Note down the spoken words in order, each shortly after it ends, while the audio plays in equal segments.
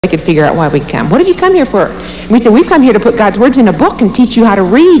They could figure out why we come. What have you come here for? And we'd say, we've come here to put God's words in a book and teach you how to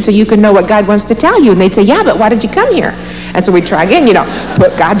read so you can know what God wants to tell you. And they'd say, yeah, but why did you come here? And so we'd try again,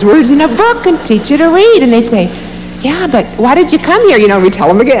 put God's words in a book and teach you to read. And they'd say, yeah, but why did you come here? We tell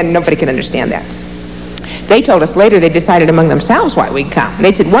them again. Nobody can understand that. They told us later they decided among themselves why we'd come.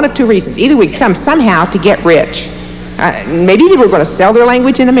 They said one of two reasons. Either we'd come somehow to get rich. Maybe they were going to sell their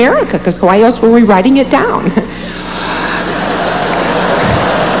language in America, because why else were we writing it down?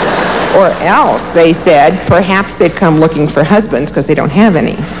 Or else, they said, perhaps they'd come looking for husbands because they don't have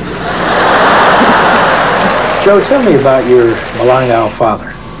any. Joe, tell me about your Balangao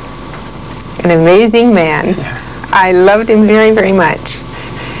father. An amazing man. I loved him very, very much.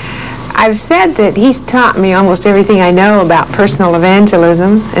 I've said that he's taught me almost everything I know about personal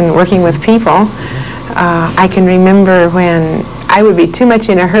evangelism and working with people. I can remember when I would be too much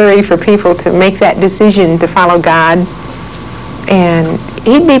in a hurry for people to make that decision to follow God, and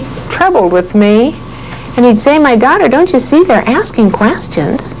he'd be troubled with me, and he'd say, my daughter, don't you see they're asking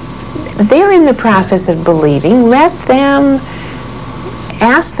questions? They're in the process of believing. Let them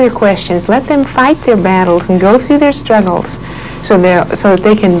ask their questions. Let them fight their battles and go through their struggles so that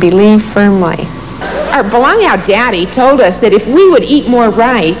they can believe firmly. Our Balangao daddy told us that if we would eat more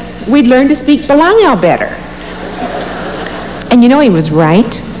rice, we'd learn to speak Balangao better. And he was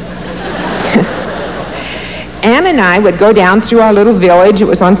right. Ann and I would go down through our little village. It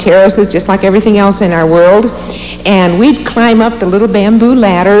was on terraces just like everything else in our world. And we'd climb up the little bamboo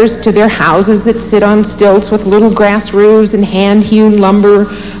ladders to their houses that sit on stilts with little grass roofs and hand-hewn lumber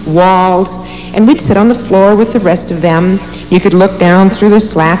walls. And we'd sit on the floor with the rest of them. You could look down through the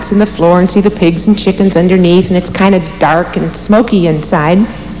slats in the floor and see the pigs and chickens underneath, and it's kind of dark and smoky inside.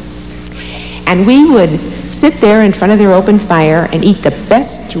 And we would sit there in front of their open fire and eat the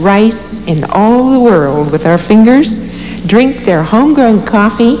best rice in all the world with our fingers, drink their homegrown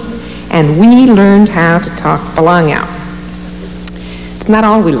coffee, and we learned how to talk Balangao. It's not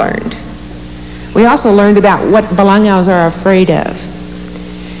all we learned. We also learned about what Balangaos are afraid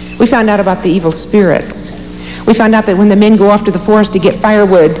of. We found out about the evil spirits. We found out that when the men go off to the forest to get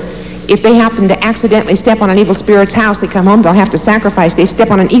firewood, if they happen to accidentally step on an evil spirit's house, they come home, they'll have to sacrifice. They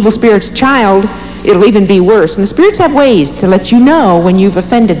step on an evil spirit's child, it'll even be worse. And the spirits have ways to let you know when you've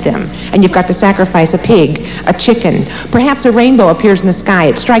offended them, and you've got to sacrifice a pig, a chicken. Perhaps a rainbow appears in the sky.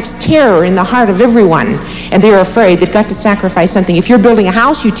 It strikes terror in the heart of everyone, and they're afraid. They've got to sacrifice something. If you're building a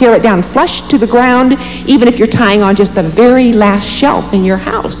house, you tear it down flush to the ground, even if you're tying on just the very last shelf in your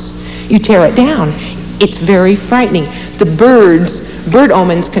house. You tear it down. It's very frightening. The bird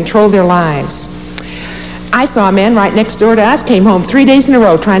omens control their lives. I saw a man right next door to us, came home 3 days in a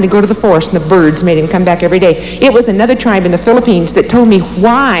row trying to go to the forest, and the birds made him come back every day. It was another tribe in the Philippines that told me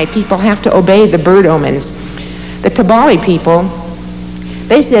why people have to obey the bird omens. The Tabali people,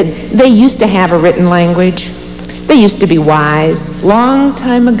 they said they used to have a written language. They used to be wise, long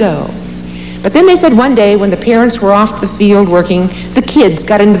time ago. But then they said one day when the parents were off the field working, the kids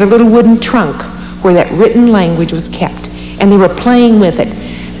got into the little wooden trunk where that written language was kept, and they were playing with it.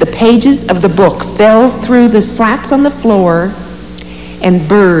 The pages of the book fell through the slats on the floor, and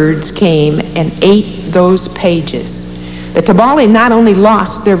birds came and ate those pages. The Tabali not only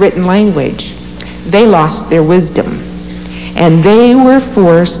lost their written language, they lost their wisdom, and they were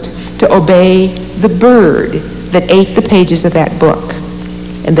forced to obey the bird that ate the pages of that book,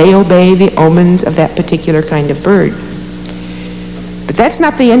 and they obey the omens of that particular kind of bird. But that's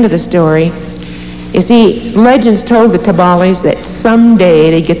not the end of the story. You see, legends told the Tabalis that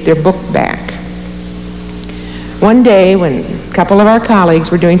someday they'd get their book back. One day, when a couple of our colleagues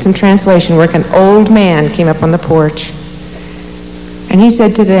were doing some translation work, an old man came up on the porch, and he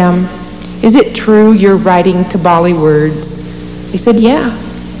said to them, "Is it true you're writing Tabali words?" He said, "Yeah."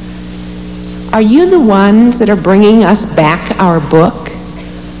 "Are you the ones that are bringing us back our book?"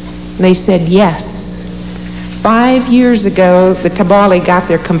 They said, "Yes. 5 years ago, the Tabali got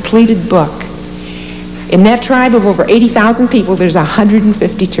their completed book. In that tribe of over 80,000 people, there's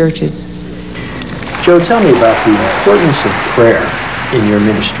 150 churches. Joe, tell me about the importance of prayer in your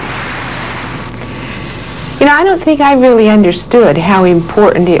ministry. I don't think I really understood how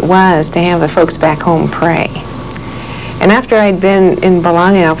important it was to have the folks back home pray. And after I'd been in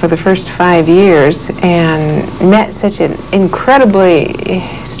Balangao for the first 5 years and met such an incredibly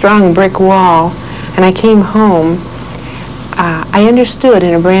strong brick wall, and I came home, I understood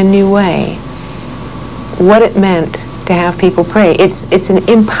in a brand new way what it meant to have people pray. It's an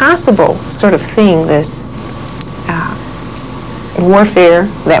impossible sort of thing, this warfare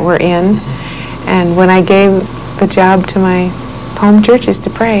that we're in. And when I gave the job to my home churches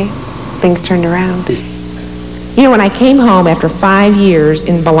to pray, things turned around. You know, when I came home after 5 years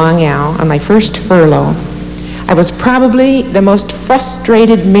in Balangao on my first furlough, I was probably the most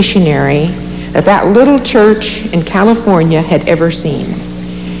frustrated missionary that little church in California had ever seen.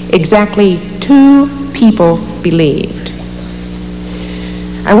 Exactly 2 people believed.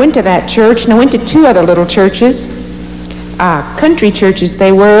 I went to that church, and I went to 2 other little churches, country churches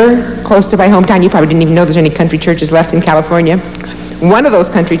they were, close to my hometown. You probably didn't even know there's any country churches left in California. One of those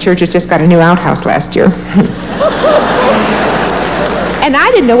country churches just got a new outhouse last year. And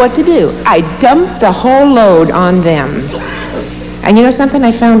I didn't know what to do. I dumped the whole load on them. And you know something?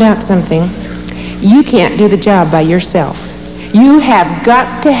 I found out something. You can't do the job by yourself. You have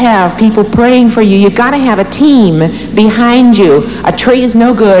got to have people praying for you. You've got to have a team behind you. A tree is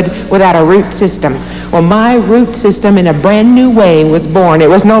no good without a root system. Well, my root system in a brand new way was born. It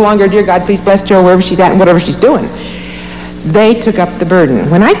was no longer, dear God, please bless Jo wherever she's at and whatever she's doing. They took up the burden.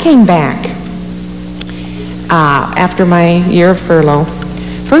 When I came back after my year of furlough,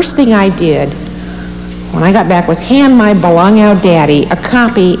 first thing I did when I got back was hand my Balangao daddy a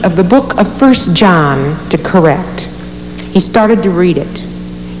copy of the book of 1 John to correct. He started to read it.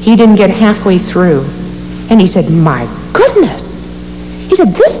 He didn't get halfway through. And he said, my goodness. He said,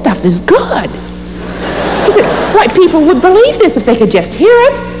 this stuff is good. He said, why, people would believe this if they could just hear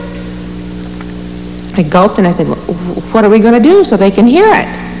it. I gulped and I said, well, what are we going to do so they can hear it?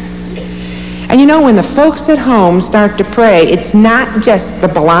 And you know, when the folks at home start to pray, it's not just the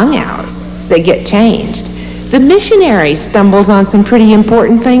Balangaos that get changed. The missionary stumbles on some pretty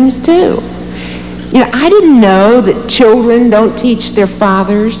important things too. You know, I didn't know that children don't teach their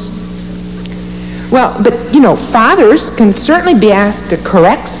fathers. Well, but, you know, fathers can certainly be asked to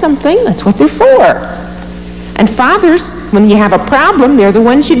correct something. That's what they're for. And fathers, when you have a problem, they're the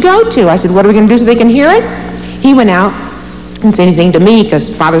ones you go to. I said, what are we going to do so they can hear it? He went out, didn't say anything to me because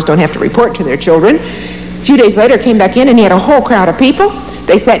fathers don't have to report to their children. A few days later, came back in and he had a whole crowd of people.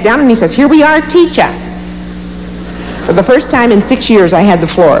 They sat down and he says, here we are, teach us. For the first time in 6 years, I had the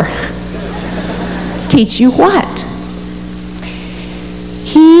floor. Teach you what?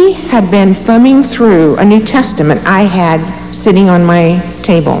 He had been thumbing through a New Testament I had sitting on my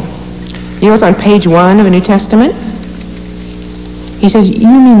table. You know what's on page 1 of a New Testament? He says, you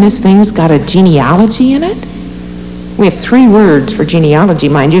mean this thing's got a genealogy in it? We have 3 words for genealogy,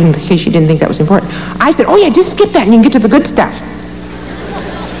 mind you, in case you didn't think that was important. I said, oh yeah, just skip that and you can get to the good stuff.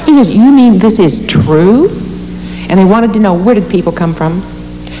 He says, you mean this is true? And they wanted to know, where did people come from?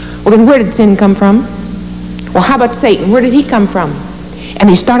 Well, then where did sin come from? Well, how about Satan? Where did he come from? And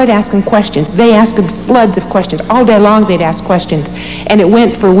they started asking questions. They asked floods of questions. All day long they'd ask questions. And it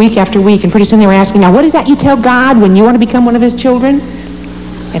went for week after week. And pretty soon they were asking, now what is that you tell God when you want to become one of his children?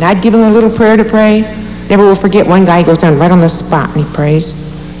 And I'd give him a little prayer to pray. Never will forget, one guy goes down right on the spot and he prays.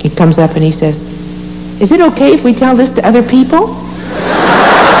 He comes up and he says, is it okay if we tell this to other people?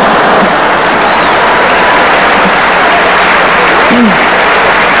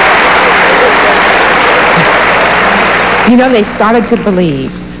 You know, they started to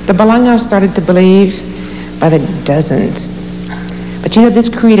believe. The Balangao started to believe by the dozens. But you know, this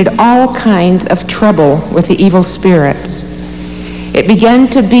created all kinds of trouble with the evil spirits. It began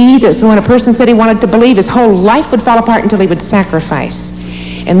to be that so when a person said he wanted to believe, his whole life would fall apart until he would sacrifice.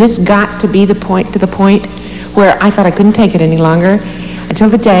 And this got to be the point where I thought I couldn't take it any longer, until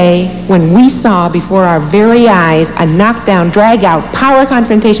the day when we saw before our very eyes a knockdown, drag-out power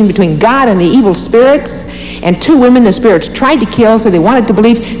confrontation between God and the evil spirits, and 2 women the spirits tried to kill, so they wanted to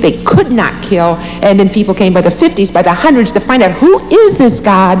believe they could not kill, and then people came by the 50s, by the hundreds, to find out who is this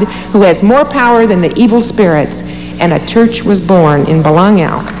God who has more power than the evil spirits, and a church was born in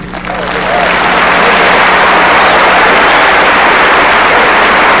Balangao.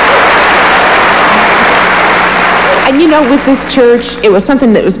 And you know, with this church, it was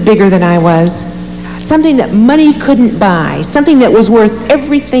something that was bigger than I was. Something that money couldn't buy. Something that was worth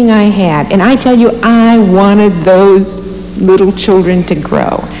everything I had. And I tell you, I wanted those little children to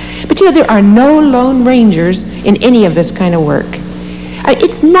grow. But you know, there are no lone rangers in any of this kind of work.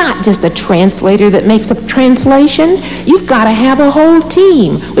 It's not just a translator that makes a translation. You've got to have a whole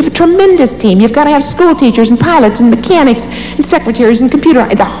team. We have a tremendous team. You've got to have school teachers and pilots and mechanics and secretaries and computer,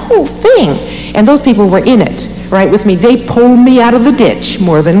 the whole thing. And those people were in it, right with me. They pulled me out of the ditch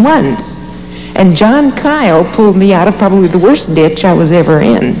more than once. And John Kyle pulled me out of probably the worst ditch I was ever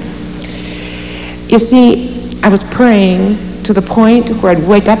in. You see, I was praying to the point where I'd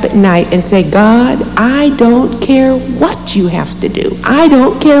wake up at night and say, God, I don't care what you have to do. I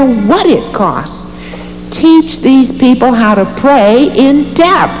don't care what it costs. Teach these people how to pray in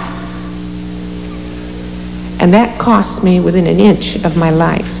depth. And that cost me within an inch of my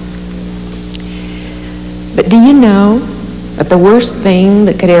life. But do you know that the worst thing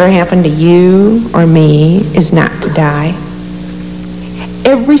that could ever happen to you or me is not to die?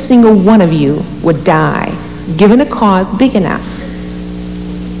 Every single one of you would die, given a cause big enough.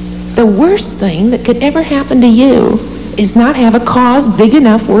 The worst thing that could ever happen to you is not have a cause big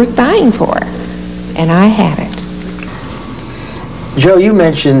enough worth dying for. And I had it. Joe, you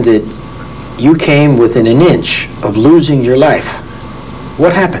mentioned that you came within an inch of losing your life.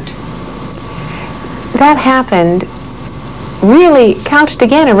 What happened? That happened really couched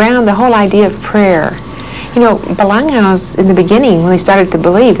again around the whole idea of prayer. You know, Balangaos in the beginning, when they started to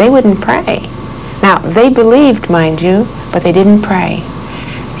believe, they wouldn't pray. Now, they believed, mind you, but they didn't pray.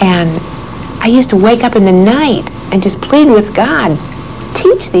 And I used to wake up in the night and just plead with God,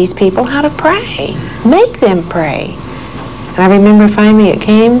 teach these people how to pray. Make them pray. And I remember finally it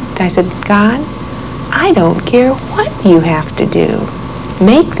came, I said, God, I don't care what you have to do.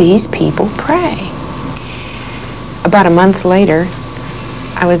 Make these people pray. About a month later,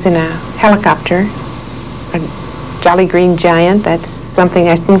 I was in a helicopter, a Jolly Green Giant. That's something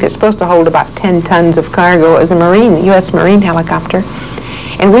I think it's supposed to hold about 10 tons of cargo. It was a U.S. Marine helicopter.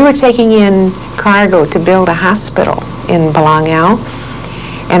 And we were taking in cargo to build a hospital in Balangao.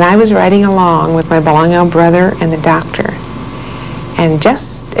 And I was riding along with my Balangao brother and the doctor. And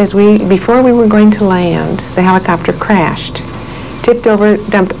just as before we were going to land, the helicopter crashed, tipped over,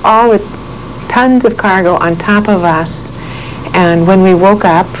 dumped all the tons of cargo on top of us. And when we woke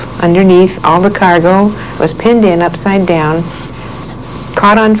up, underneath, all the cargo was pinned in upside down,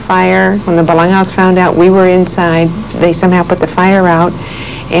 caught on fire. When the Balangaos found out we were inside, they somehow put the fire out.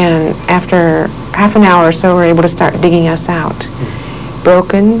 And after half an hour or so, we were able to start digging us out.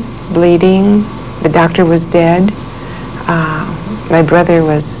 Broken, bleeding, the doctor was dead. My brother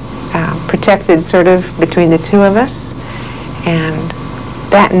was protected sort of between the two of us. And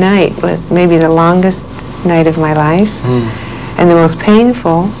that night was maybe the longest night of my life and the most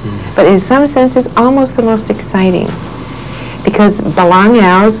painful, but in some senses almost the most exciting. Because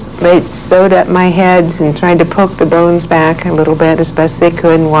Balangaos, they sewed up my heads and tried to poke the bones back a little bit as best they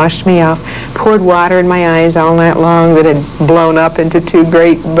could and washed me off, poured water in my eyes all night long that had blown up into two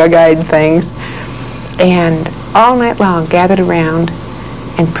great bug-eyed things, and all night long gathered around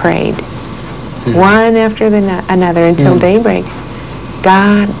and prayed, one after another until daybreak.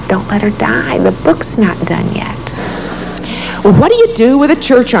 God, don't let her die. The book's not done yet. Well, what do you do with a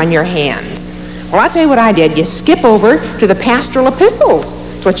church on your hands? Well, I'll tell you what I did. You skip over to the pastoral epistles.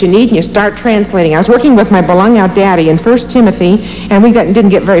 It's what you need, and you start translating. I was working with my Balangao daddy in 1 Timothy, and we didn't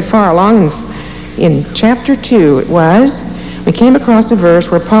get very far along. In chapter 2, we came across a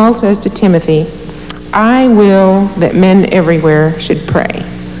verse where Paul says to Timothy, I will that men everywhere should pray.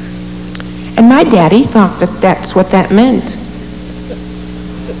 And my daddy thought that that's what that meant.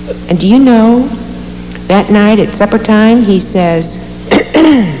 And do you know, that night at supper time, he says,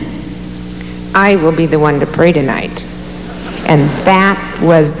 I will be the one to pray tonight. And that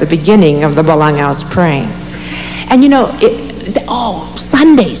was the beginning of the Balangaos praying. And you know,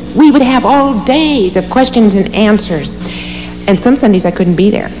 Sundays, we would have all days of questions and answers. And some Sundays I couldn't be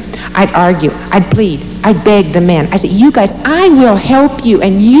there. I'd argue, I'd plead, I'd beg the men. I said, you guys, I will help you,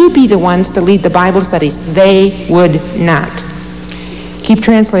 and you be the ones to lead the Bible studies. They would not. Keep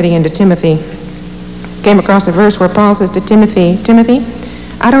translating into Timothy. Came across a verse where Paul says to Timothy, Timothy,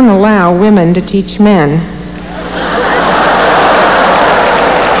 I don't allow women to teach men.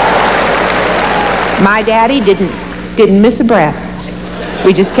 My daddy didn't miss a breath.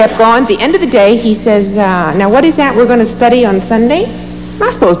 We just kept going. At the end of the day, he says, now what is that we're going to study on Sunday? I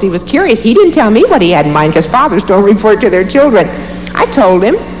suppose he was curious. He didn't tell me what he had in mind, because fathers don't report to their children. I told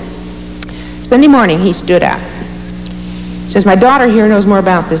him. Sunday morning, he stood up. He says, my daughter here knows more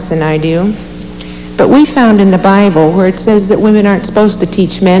about this than I do. But we found in the Bible where it says that women aren't supposed to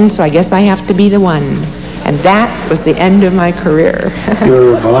teach men, so I guess I have to be the one. And that was the end of my career.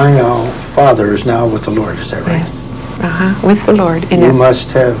 Your Balangao father is now with the Lord, is that right? Yes, with the Lord. You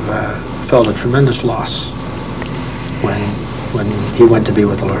must have felt a tremendous loss when he went to be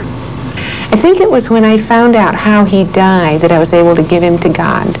with the Lord. I think it was when I found out how he died that I was able to give him to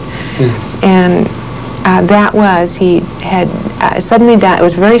God. And that was, he had suddenly died. It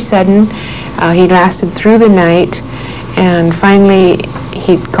was very sudden. He lasted through the night, and finally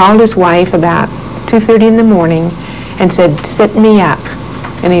he called his wife about 2:30 in the morning and said, sit me up.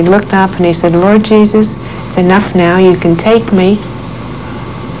 And he looked up and he said, Lord Jesus, it's enough now, you can take me.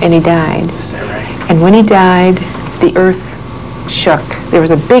 And he died. Is that right? And when he died, the earth shook. There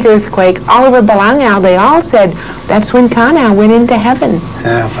was a big earthquake all over Balangao. They all said, that's when Kanao went into heaven.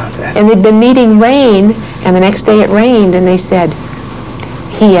 How about that? And they'd been needing rain, and the next day it rained, and they said,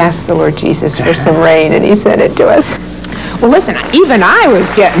 he asked the Lord Jesus for some rain, and he sent it to us. Well, listen, even I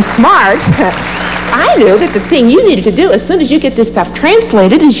was getting smart. I knew that the thing you needed to do as soon as you get this stuff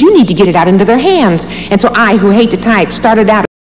translated is you need to get it out into their hands. And so I, who hate to type, started out